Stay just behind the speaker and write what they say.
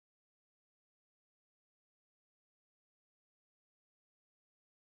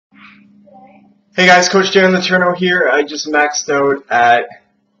Hey guys, Coach Dan Letourneau here. I just maxed out at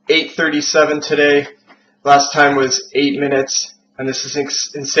 8:37 today. Last time was 8 minutes, and this is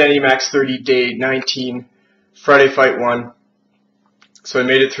Insanity Max 30 Day 19 Friday Fight 1. So I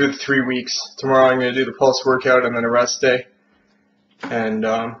made it through the 3 weeks. Tomorrow I'm going to do the pulse workout and then a rest day. And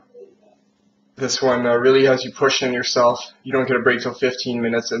this one really has you pushing yourself. You don't get a break till 15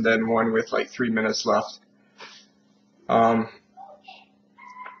 minutes and then one with like 3 minutes left. Can't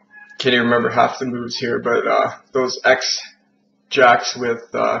even remember half the moves here, but those X jacks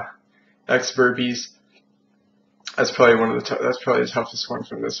with X burpees, that's probably the toughest one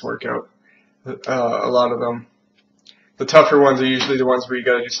from this workout. A lot of them, the tougher ones are usually the ones where you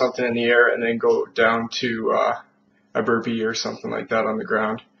got to do something in the air and then go down to a burpee or something like that on the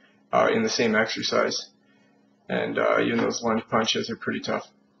ground in the same exercise. And even those lunge punches are pretty tough.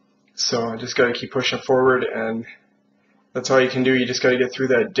 So I just got to keep pushing forward, and that's all you can do. You just got to get through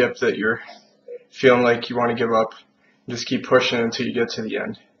that dip that you're feeling like you want to give up. Just keep pushing until you get to the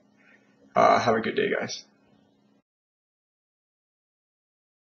end. Have a good day, guys.